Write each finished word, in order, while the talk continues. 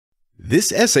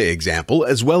This essay example,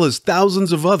 as well as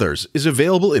thousands of others, is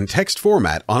available in text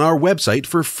format on our website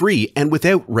for free and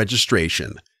without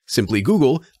registration. Simply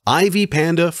Google Ivy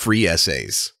Panda Free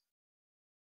Essays.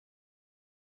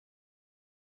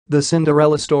 The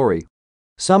Cinderella Story.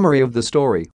 Summary of the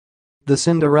story. The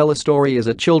Cinderella story is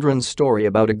a children's story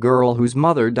about a girl whose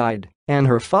mother died, and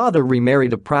her father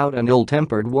remarried a proud and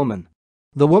ill-tempered woman.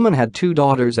 The woman had 2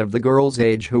 daughters of the girl's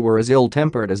age who were as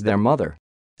ill-tempered as their mother.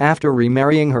 After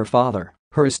remarrying her father,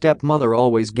 her stepmother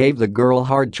always gave the girl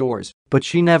hard chores, but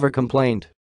she never complained.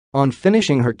 On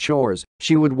finishing her chores,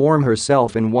 she would warm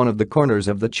herself in one of the corners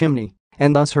of the chimney,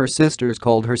 and thus her sisters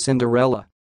called her Cinderella.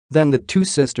 Then the 2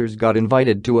 sisters got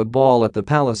invited to a ball at the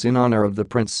palace in honor of the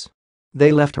prince.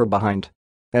 They left her behind.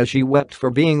 As she wept for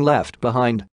being left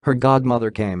behind, her godmother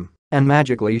came and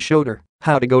magically showed her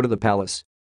how to go to the palace.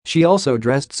 She also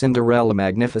dressed Cinderella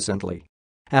magnificently.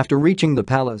 After reaching the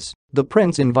palace, the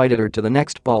prince invited her to the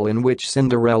next ball in which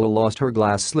Cinderella lost her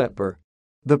glass slipper.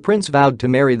 The prince vowed to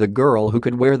marry the girl who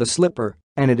could wear the slipper,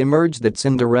 and it emerged that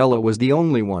Cinderella was the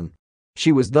only one.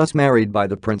 She was thus married by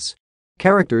the prince.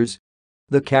 Characters.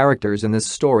 The characters in this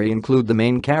story include the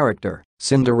main character,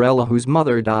 Cinderella, whose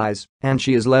mother dies, and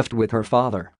she is left with her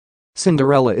father.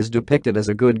 Cinderella is depicted as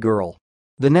a good girl.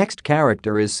 The next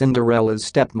character is Cinderella's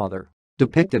stepmother,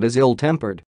 depicted as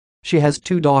ill-tempered. She has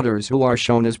 2 daughters who are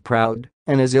shown as proud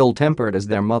and as ill-tempered as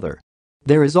their mother.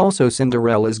 There is also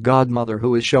Cinderella's godmother,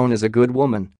 who is shown as a good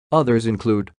woman. Others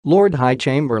include Lord High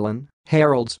Chamberlain,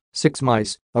 heralds, 6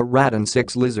 mice, a rat and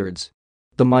 6 lizards.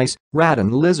 The mice, rat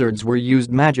and lizards were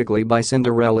used magically by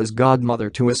Cinderella's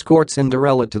godmother to escort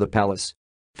Cinderella to the palace.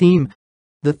 Theme.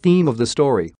 The theme of the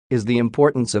story is the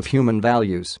importance of human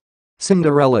values.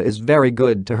 Cinderella is very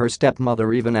good to her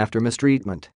stepmother even after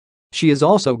mistreatment. She is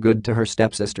also good to her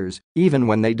stepsisters, even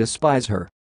when they despise her.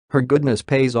 Her goodness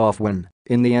pays off when,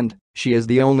 in the end, she is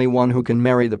the only one who can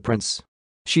marry the prince.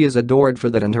 She is adored for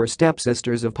that, and her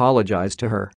stepsisters apologize to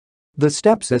her. The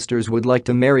stepsisters would like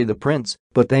to marry the prince,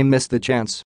 but they miss the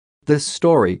chance. This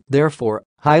story, therefore,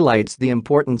 highlights the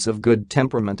importance of good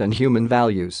temperament and human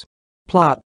values.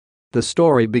 Plot. The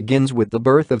story begins with the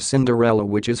birth of Cinderella,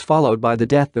 which is followed by the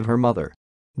death of her mother.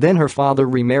 Then her father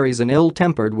remarries an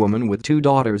ill-tempered woman with 2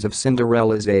 daughters of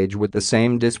Cinderella's age with the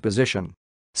same disposition.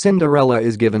 Cinderella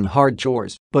is given hard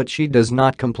chores, but she does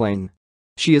not complain.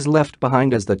 She is left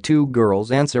behind as the 2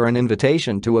 girls answer an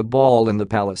invitation to a ball in the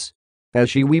palace. As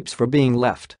she weeps for being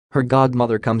left, her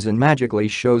godmother comes and magically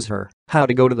shows her how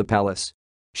to go to the palace.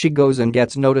 She goes and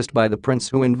gets noticed by the prince,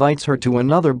 who invites her to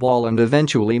another ball and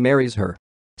eventually marries her.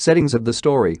 Settings of the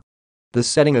story. The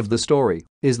setting of the story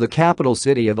is the capital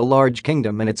city of a large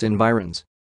kingdom and its environs.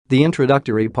 The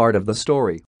introductory part of the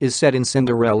story is set in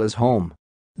Cinderella's home.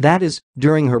 That is,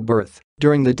 during her birth,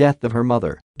 during the death of her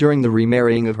mother, during the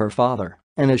remarrying of her father,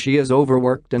 and as she is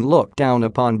overworked and looked down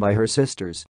upon by her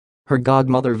sisters. Her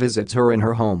godmother visits her in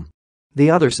her home.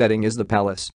 The other setting is the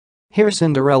palace. Here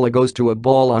Cinderella goes to a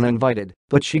ball uninvited,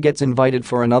 but she gets invited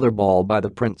for another ball by the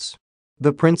prince.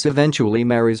 The prince eventually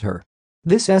marries her.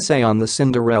 This essay on the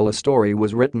Cinderella story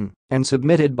was written and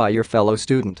submitted by your fellow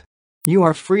student. You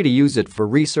are free to use it for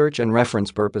research and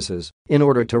reference purposes in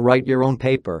order to write your own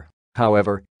paper.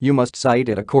 However, you must cite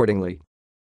it accordingly.